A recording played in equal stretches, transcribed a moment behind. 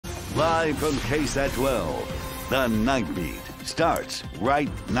Live from KSAT 12, the Night Beat starts right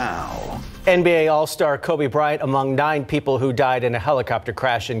now. NBA All-Star Kobe Bryant among 9 people who died in a helicopter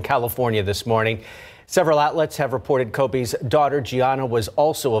crash in California this morning. Several outlets have reported Kobe's daughter Gianna was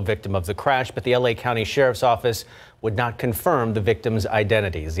also a victim of the crash, but the LA County Sheriff's Office would not confirm the victims'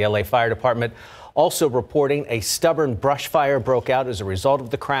 identities. The LA Fire Department also reporting a stubborn brush fire broke out as a result of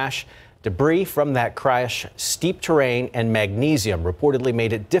the crash. Debris from that crash, steep terrain, and magnesium reportedly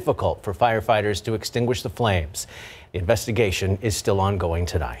made it difficult for firefighters to extinguish the flames. The investigation is still ongoing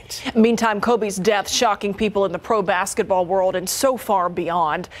tonight. Meantime, Kobe's death shocking people in the pro basketball world and so far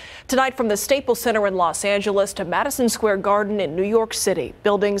beyond. Tonight, from the Staples Center in Los Angeles to Madison Square Garden in New York City,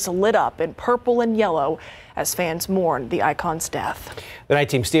 buildings lit up in purple and yellow as fans mourn the icon's death. The night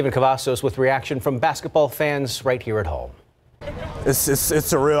team Stephen Cavazos with reaction from basketball fans right here at home. It's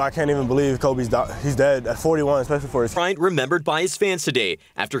surreal. I can't even believe he's dead at 41, especially for his. Bryant remembered by his fans today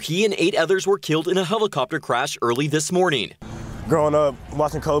after he and 8 others were killed in a helicopter crash early this morning. Growing up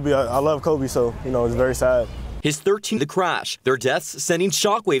watching Kobe, I love Kobe, so it's very sad. His 13th the crash, their deaths sending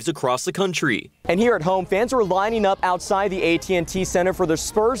shockwaves across the country. And here at home, fans were lining up outside the AT&T Center for the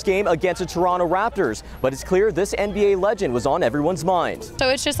Spurs game against the Toronto Raptors. But it's clear this NBA legend was on everyone's mind. So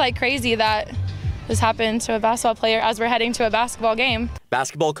it's just crazy that this happened to a basketball player as we're heading to a basketball game.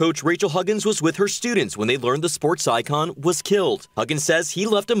 Basketball coach Rachel Huggins was with her students when they learned the sports icon was killed. Huggins says he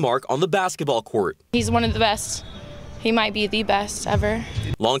left a mark on the basketball court. He's one of the best. He might be the best ever.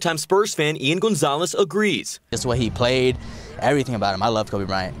 Longtime Spurs fan Ian Gonzalez agrees. Just what he played, everything about him. I love Kobe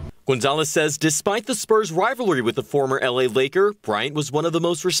Bryant. Gonzalez says despite the Spurs' rivalry with the former LA Laker, Bryant was one of the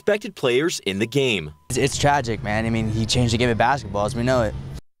most respected players in the game. It's tragic, man. I mean, he changed the game of basketball as we know it.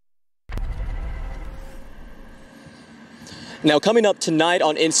 Now, coming up tonight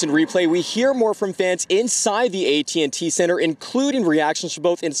on Instant Replay, we hear more from fans inside the AT&T Center, including reactions from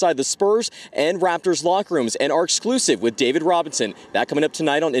both inside the Spurs and Raptors locker rooms, and our exclusive with David Robinson. That coming up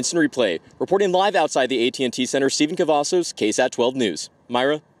tonight on Instant Replay. Reporting live outside the AT&T Center, Stephen Cavazos, KSAT 12 News.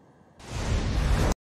 Myra?